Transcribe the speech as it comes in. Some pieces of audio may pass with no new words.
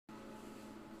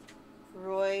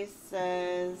Roy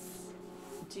says,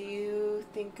 do you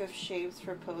think of shapes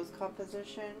for pose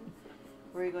composition?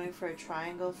 Were you going for a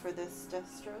triangle for this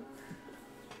death stroke?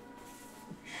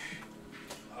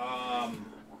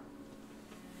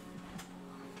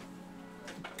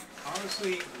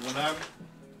 Honestly, when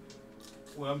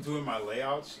I'm doing my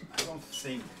layouts, I don't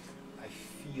think I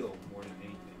feel more than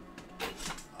anything.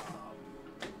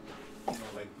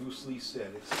 Like Bruce Lee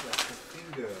said, it's like the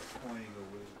finger pointing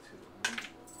away to the moon.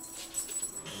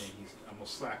 And then I'm gonna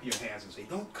slap your hands and say,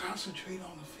 "Don't concentrate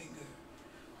on the finger,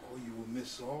 or you will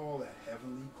miss all that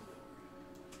heavenly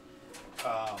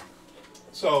glory."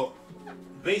 So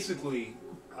basically,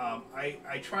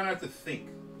 I try not to think.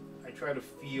 I try to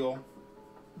feel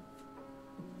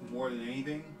more than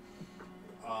anything.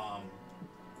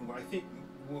 I think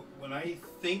when I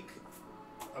think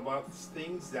about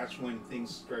things, that's when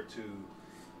things start to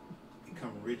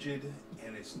become rigid,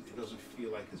 and it doesn't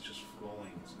feel like it's just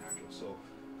flowing. It's natural. So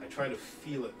I try to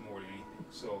feel it more than anything.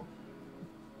 So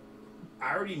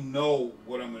I already know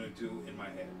what I'm going to do in my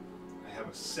head. I have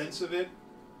a sense of it,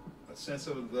 a sense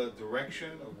of the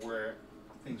direction of where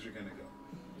things are going to go.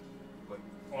 But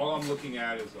all I'm looking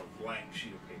at is a blank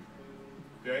sheet of paper.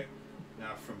 Okay?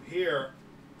 Now from here,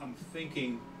 I'm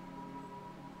thinking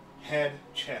head,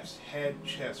 chest,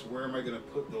 where am I going to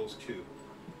put those two?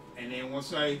 And then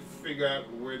once I figure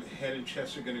out where the head and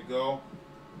chest are going to go,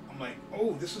 I'm like,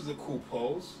 oh, this is a cool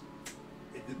pose.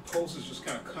 The poses just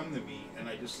kind of come to me, and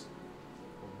I just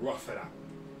rough it out.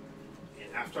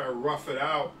 And after I rough it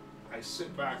out, I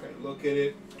sit back, I look at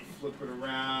it, flip it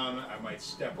around, I might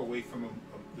step away from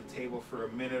the table for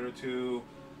a minute or two,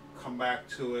 come back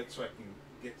to it so I can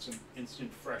get some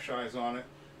instant fresh eyes on it.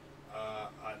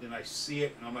 Then I see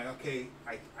it and I'm like, okay,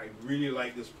 I really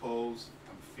like this pose.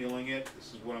 I'm feeling it.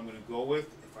 This is what I'm going to go with.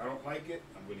 If I don't like it,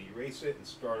 I'm going to erase it and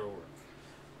start over.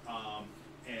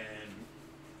 And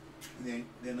then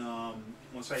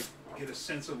once I get a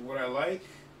sense of what I like,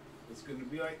 what's going to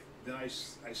be like, then I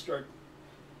start.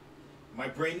 My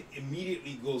brain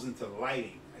immediately goes into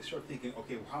lighting. I start thinking,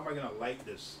 okay, well, how am I going to light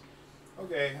this?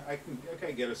 Okay, I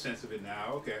can get a sense of it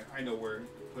now. Okay, I know where to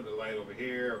put a light over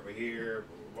here,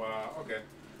 blah, blah, blah. Okay.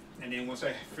 And then once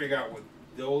I figure out what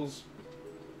those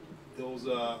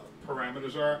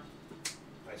parameters are,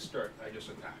 I just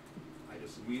attack. I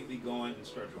just immediately go in and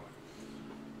start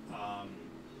drawing.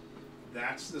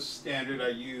 That's the standard I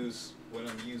use when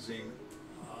I'm using,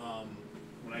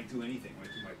 when I do anything. When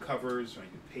I do my covers, when I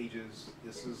do pages,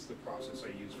 this is the process I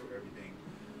use for everything.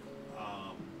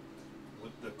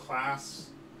 With the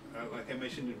class, like I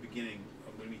mentioned in the beginning,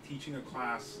 I'm going to be teaching a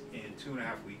class in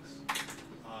 2.5 weeks.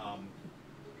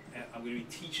 And I'm going to be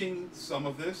teaching some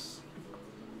of this.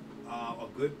 A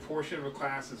good portion of the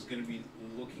class is going to be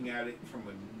looking at it from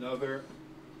another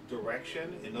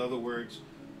direction. In other words,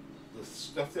 the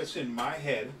stuff that's in my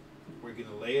head, we're going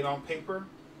to lay it on paper,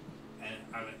 and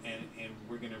I'm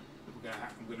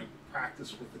going to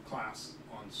practice with the class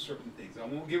on certain things. I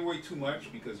won't give away too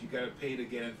much because you got to pay to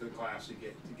get into the class to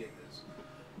get this.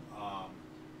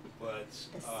 But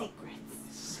the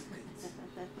secrets.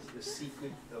 The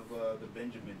secret of the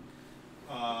Benjamin.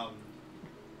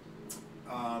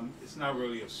 It's not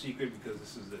really a secret because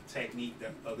this is the technique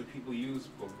that other people use,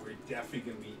 but we're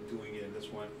definitely going to be doing it in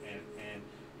this one, and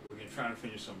we're going to try to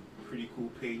finish some pretty cool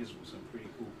pages with some pretty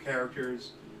cool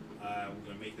characters. We're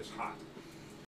going to make this hot.